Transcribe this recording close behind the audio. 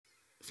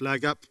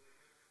Flag up.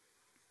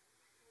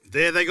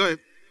 There they go.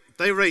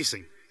 They're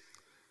racing.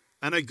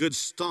 And a good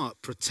start.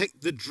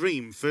 Protect the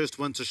Dream. First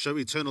one to show.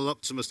 Eternal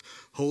Optimist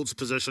holds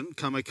position.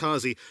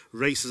 Kamikaze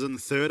races in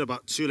third,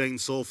 about 2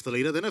 lanes off the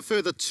leader. Then a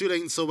further 2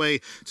 lanes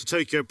away to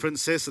Tokyo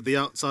Princess at the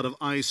outside of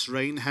Ice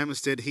Rain.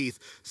 Hampstead Heath,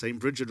 St.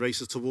 Bridget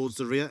races towards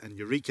the rear. And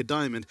Eureka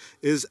Diamond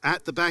is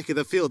at the back of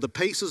the field. The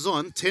pace is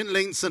on. 10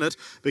 lengths in it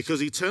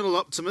because Eternal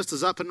Optimist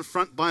is up in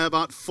front by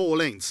about 4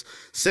 lengths.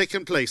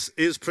 Second place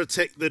is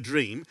Protect the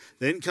Dream.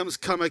 Then comes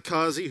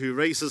Kamikaze, who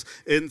races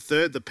in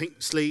third. The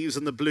pink sleeves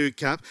and the blue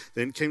cap.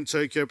 Then came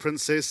Tokyo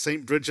Princess.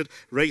 St. Bridget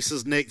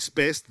races next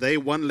best. They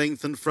 1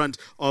 length in front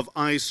of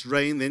Ice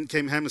Rain. Then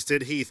came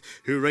Hampstead Heath,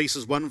 who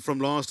races 1 from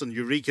last, and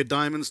Eureka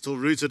Diamond still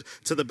rooted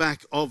to the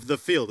back of the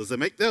field. As they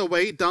make their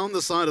way down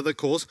the side of the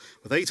course,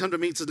 with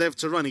 800 metres left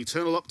to run,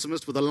 Eternal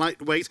Optimist with a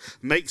lightweight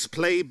makes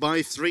play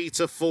by 3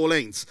 to 4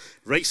 lengths.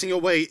 Racing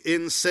away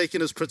in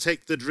second is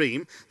Protect the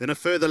Dream. Then a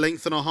further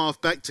length and a half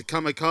back to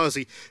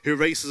Kamikaze, who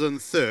races in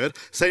third.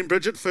 St.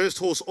 Bridget, first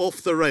horse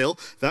off the rail.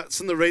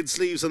 That's in the red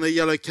sleeves and the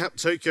yellow cap.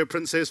 Tokyo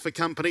Princess for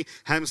company.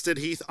 Hampstead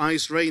Heath,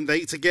 Ice Rain,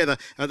 they together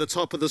at the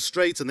top of the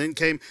straight. And then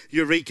came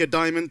Eureka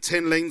Diamond,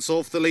 10 lengths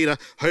off the leader.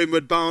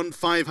 Homeward bound,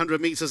 500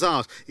 metres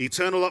out.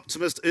 Eternal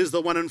Optimist is the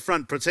one in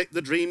front. Protect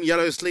the Dream,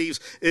 yellow sleeves,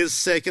 is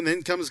second.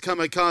 Then comes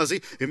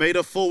Kamikaze, who made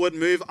a forward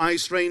move.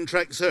 Ice Rain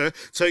tracks her.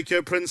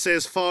 Tokyo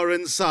Princess far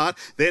inside.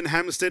 Then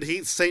Hampstead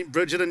Heath, St.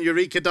 Bridget and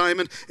Eureka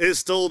Diamond is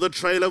still the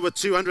trailer with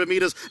 200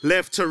 metres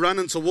left to run.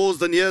 And towards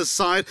the near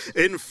side,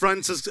 in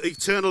front is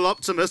Eternal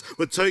Optimist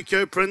with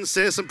Tokyo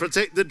Princess and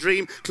Protect the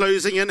Dream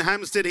closing in.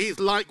 Hampstead Heath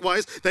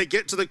likewise. They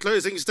get to the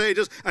closing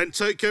stages and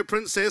Tokyo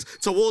Princess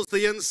towards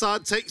the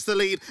inside takes the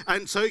lead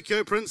and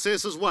Tokyo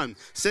Princess has won.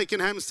 Second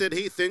Hampstead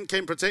Heath, then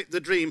came Protect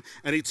the Dream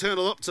and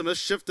Eternal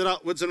Optimist shifted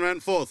upwards and ran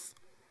fourth.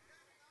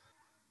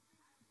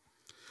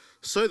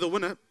 So the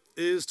winner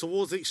is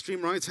towards the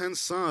extreme right-hand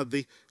side.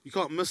 You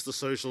can't miss the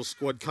Social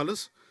Squad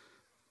colours.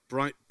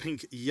 Bright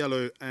pink,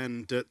 yellow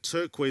and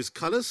turquoise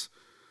colours.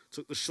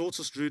 Took the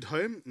shortest route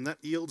home, and that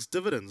yields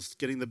dividends,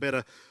 getting the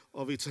better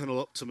of Eternal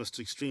Optimist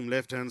to extreme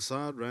left-hand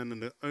side, ran in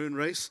their own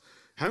race.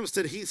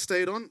 Hampstead Heath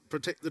stayed on,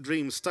 Protect the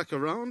Dream stuck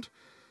around,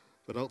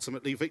 but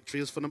ultimately victory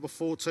is for number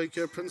 4,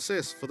 Tokyo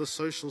Princess, for the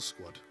Social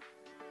Squad.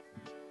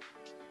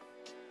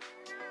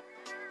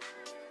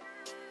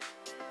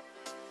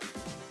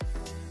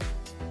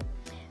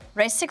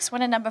 Race 6,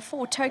 winner number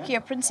 4, Tokyo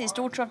Princess,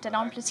 daughter of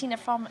Danan Platina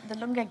from the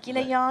Lunga Gila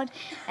Yard.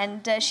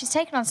 And she's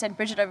taken on St.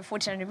 Bridget over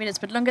 1,400 metres.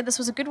 But Lunga, this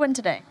was a good win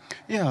today.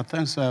 Yeah,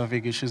 thanks,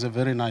 Vicky. She's a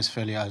very nice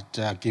filly.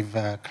 I'd give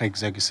Craig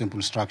Zeg a simple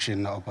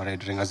instruction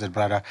operating. I said,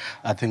 brother,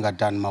 I think I've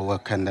done my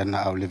work and then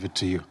I'll leave it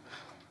to you.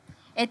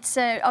 It's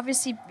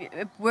obviously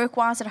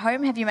work-wise at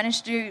home. Have you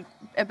managed to do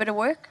a bit of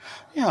work?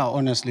 Yeah,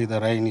 honestly, the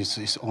rain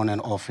is on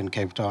and off in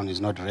Cape Town.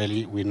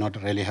 We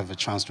not really have a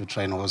chance to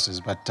train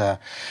horses. But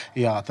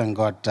yeah, thank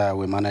God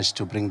we managed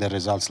to bring the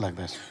results like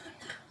this.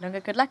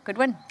 Lunga, good luck, good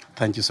win.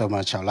 Thank you so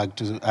much. I'd like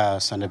to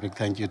send a big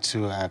thank you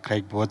to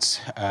Craig Boots,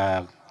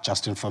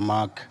 Justin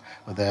Vermaak,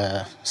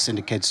 the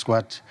syndicate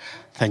squad.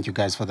 Thank you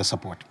guys for the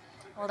support.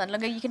 Well done,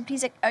 Lunga. You can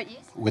please... Oh,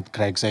 yes? With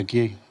Craig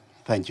Zeki,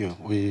 thank you.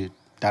 We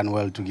done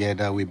well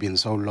together. We've been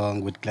so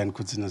long with Glenn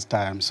Kutzina's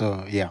time.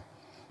 So, yeah.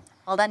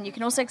 Well done. You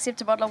can also accept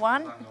a bottle of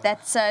wine.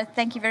 That's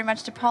thank you very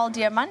much to Paul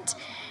Diamant.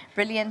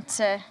 Brilliant.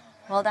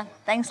 Well done.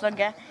 Thanks,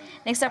 Lunga.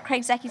 Next up,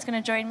 Craig Zaki's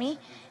going to join me.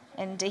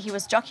 And he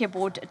was jockey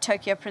aboard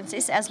Tokyo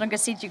Princess. As Lunga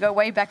said, you go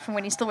way back from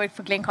when he still worked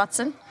for Glenn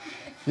Kotson.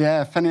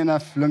 Yeah, funny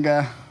enough,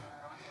 Lunga,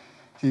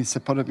 he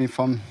supported me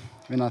from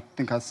when I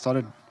think I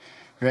started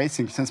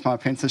racing since my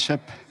apprenticeship.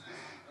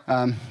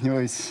 He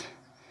always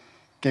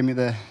gave me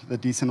the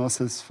decent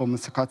horses for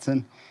Mr.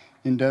 Kotson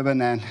in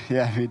Durban, and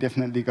yeah, we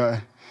definitely go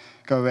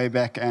way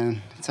back,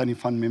 and it's only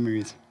fun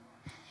memories.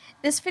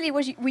 This filly,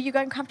 were you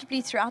going comfortably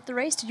throughout the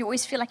race? Did you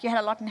always feel like you had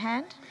a lot in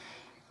hand?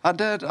 I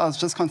did. I was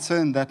just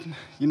concerned that,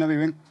 we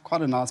went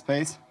quite a nice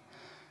pace,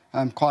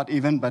 quite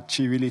even, but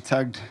she really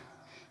tugged.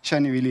 She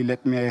only really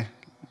left me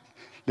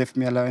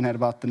alone at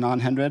about the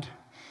 900,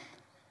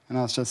 and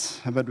I was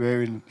just a bit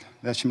worried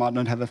that she might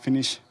not have a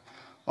finish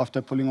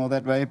after pulling all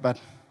that way, but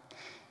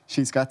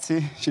she's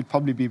gutsy. She'd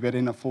probably be better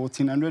in a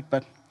 1,400,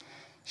 but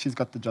she's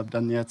got the job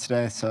done here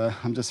today, so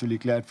I'm just really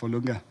glad for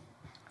Lunga.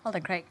 Well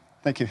done, Craig.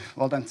 Thank you.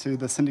 Well done to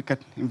the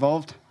syndicate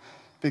involved.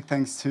 Big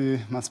thanks to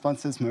my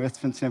sponsors, Maritz,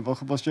 Vincent and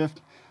Volkerbosdrift.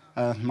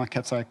 My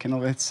cats are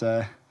Kennelwets,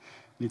 so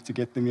need to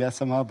get them here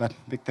somehow, but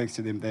big thanks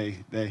to them.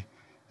 They're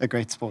a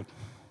great sport.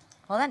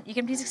 Well done. You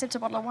can please accept a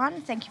bottle of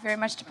wine. Thank you very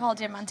much to Paul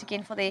Diamant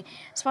again for their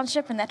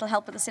sponsorship, and that will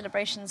help with the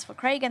celebrations for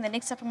Craig. And then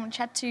next up, I'm going to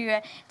chat to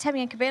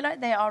Tammy and Cabello.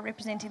 They are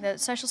representing the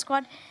Social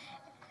Squad.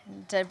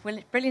 And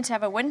brilliant to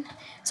have a win.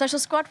 Social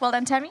Squad, well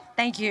done, Tammy.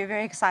 Thank you,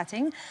 very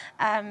exciting.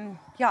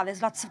 Yeah,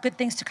 there's lots of good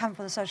things to come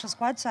for the Social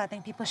Squad, so I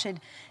think people should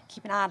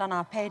keep an eye out on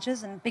our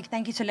pages. And big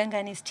thank you to Lunga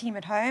and his team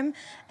at home,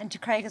 and to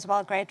Craig as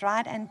well, great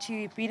ride, and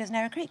to Breeders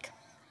Narrow Creek.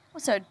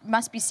 Also, it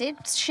must be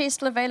said, shares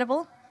still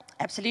available?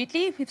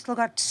 Absolutely. We've still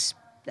got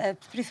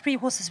three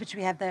horses, which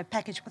we have the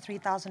package for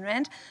 3,000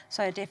 Rand.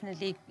 So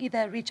definitely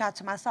either reach out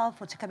to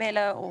myself or to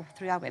Cabello or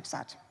through our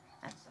website.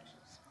 And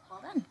socials.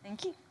 Well done.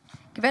 Thank you.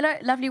 Cabello,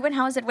 lovely win.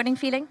 How is that winning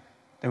feeling?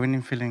 The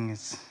winning feeling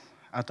is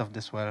out of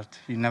this world.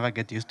 You never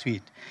get used to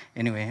it.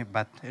 Anyway,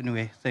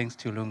 thanks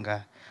to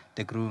Lunga,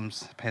 the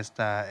grooms,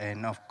 Pesta,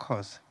 and of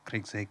course,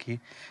 Craig Zeki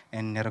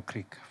and Narrow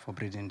Creek for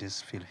breeding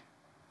this filly.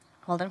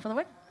 Well done for the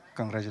win.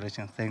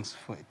 Congratulations. Thanks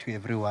to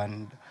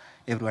everyone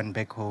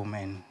back home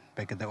and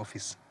back at the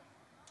office.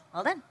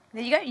 Well done.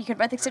 There you go. You can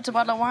both accept a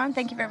bottle of wine.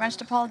 Thank you very much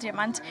to Paul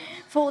Diamant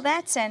for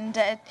that. And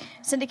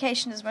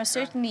syndication is most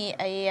certainly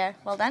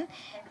well done.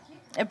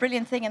 A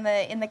brilliant thing in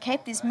the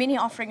Cape. There's many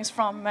offerings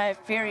from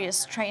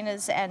various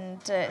trainers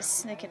and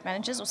syndicate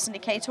managers or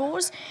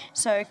syndicators.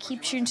 So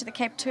keep tuned to the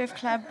Cape Turf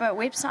Club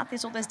website.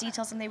 There's all those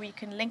details in there where you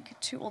can link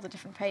to all the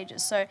different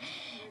pages. So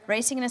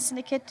racing in a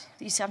syndicate,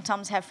 you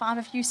sometimes have 5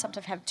 of you,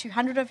 sometimes have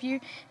 200 of you.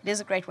 It is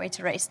a great way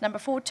to race. Number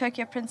 4,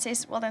 Tokyo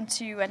Princess. Well done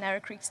to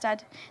Narrow Creek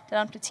Stud,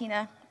 Dylan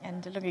Platina,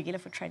 and Lunga Gila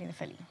for training the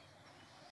filly.